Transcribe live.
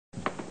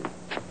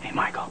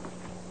Michael.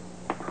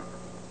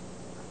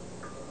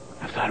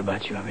 I've thought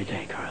about you every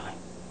day, Carly.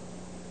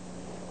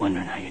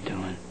 Wondering how you're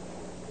doing.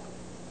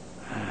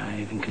 I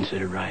even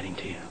considered writing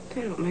to you.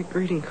 They don't make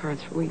greeting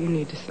cards for what you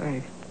need to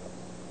say.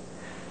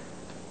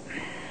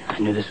 I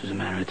knew this was a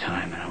matter of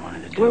time, and I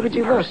wanted to do it. Where would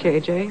you look,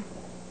 AJ?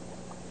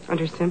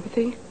 Under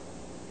sympathy?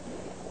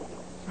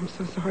 I'm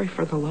so sorry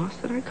for the loss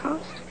that I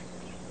caused.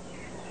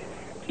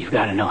 You've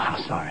got to know how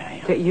sorry I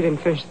am. That you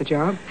didn't finish the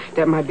job?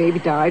 That my baby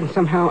died and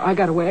somehow I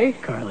got away?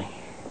 Carly,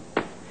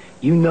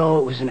 you know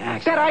it was an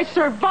accident. That I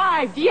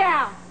survived,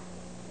 yeah!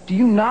 Do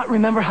you not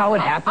remember how it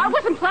happened? I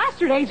wasn't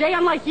plastered, AJ,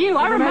 unlike you.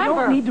 I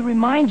remember. I don't need to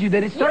remind you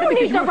that it started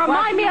because you were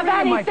remind me of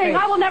anything.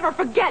 I will never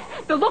forget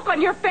the look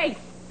on your face.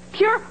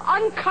 Pure,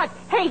 uncut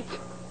hate.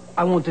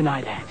 I won't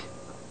deny that.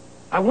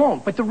 I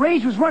won't, but the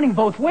rage was running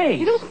both ways.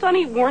 You know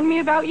Sonny warned me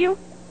about you?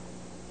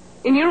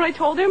 And you know what I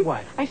told him?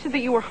 What? I said that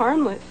you were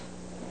harmless.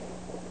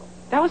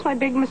 That was my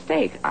big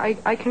mistake.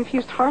 I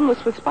confused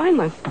harmless with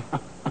spineless.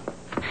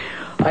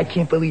 I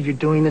can't believe you're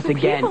doing this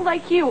again. People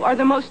like you are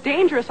the most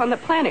dangerous on the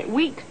planet.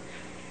 Weak,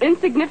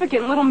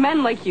 insignificant little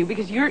men like you,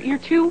 because you're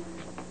too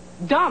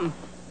dumb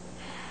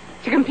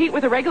to compete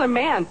with a regular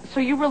man. So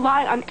you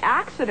rely on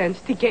accidents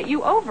to get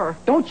you over.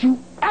 Don't you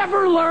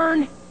ever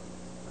learn?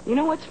 You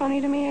know what's funny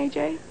to me,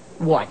 AJ?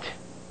 What?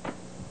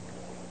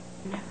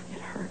 You never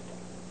get hurt.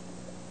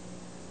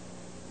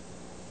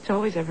 It's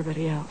always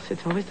everybody else.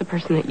 It's always the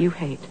person that you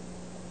hate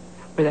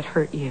or that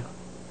hurt you.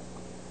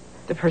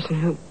 The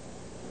person who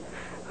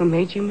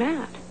made you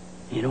mad.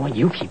 You know what?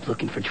 You keep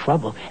looking for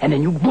trouble, and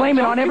then you blame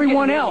it on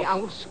everyone else. I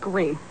will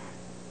scream.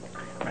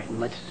 Right,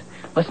 and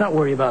let's not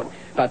worry about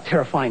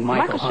terrifying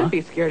Michael, Michael should be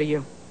scared of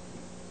you.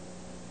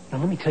 Now,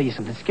 let me tell you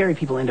something. Scary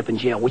people end up in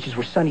jail, which is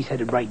where Sonny's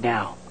headed right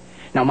now.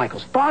 Now,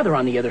 Michael's father,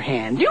 on the other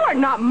hand... You are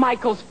not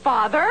Michael's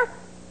father.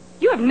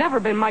 You have never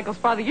been Michael's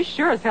father. You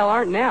sure as hell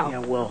aren't now. Yeah,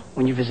 well,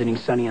 when you're visiting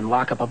Sonny in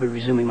lockup, I'll be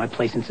resuming my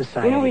place in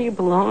society. You know where you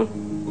belong?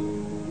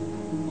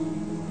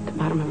 At the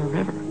bottom of a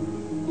river.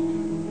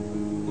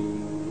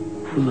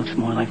 Who looks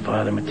more like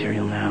father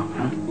material now,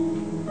 huh?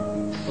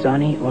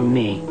 Sonny or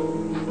me?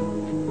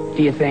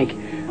 Do you think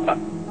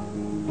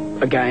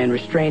a guy in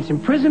restraints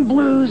and prison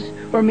blues,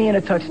 or me in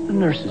a tux at the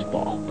nurse's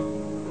ball?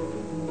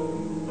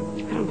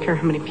 I don't care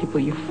how many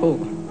people you fool.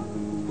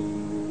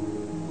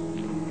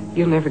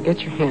 You'll never get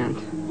your hands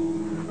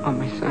on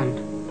my son.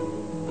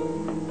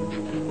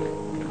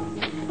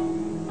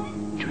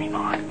 Dream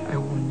on. I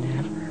will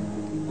never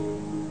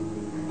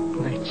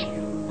let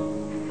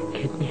you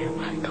get near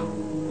Michael.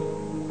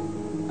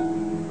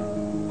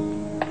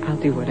 I'll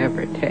do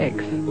whatever it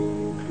takes.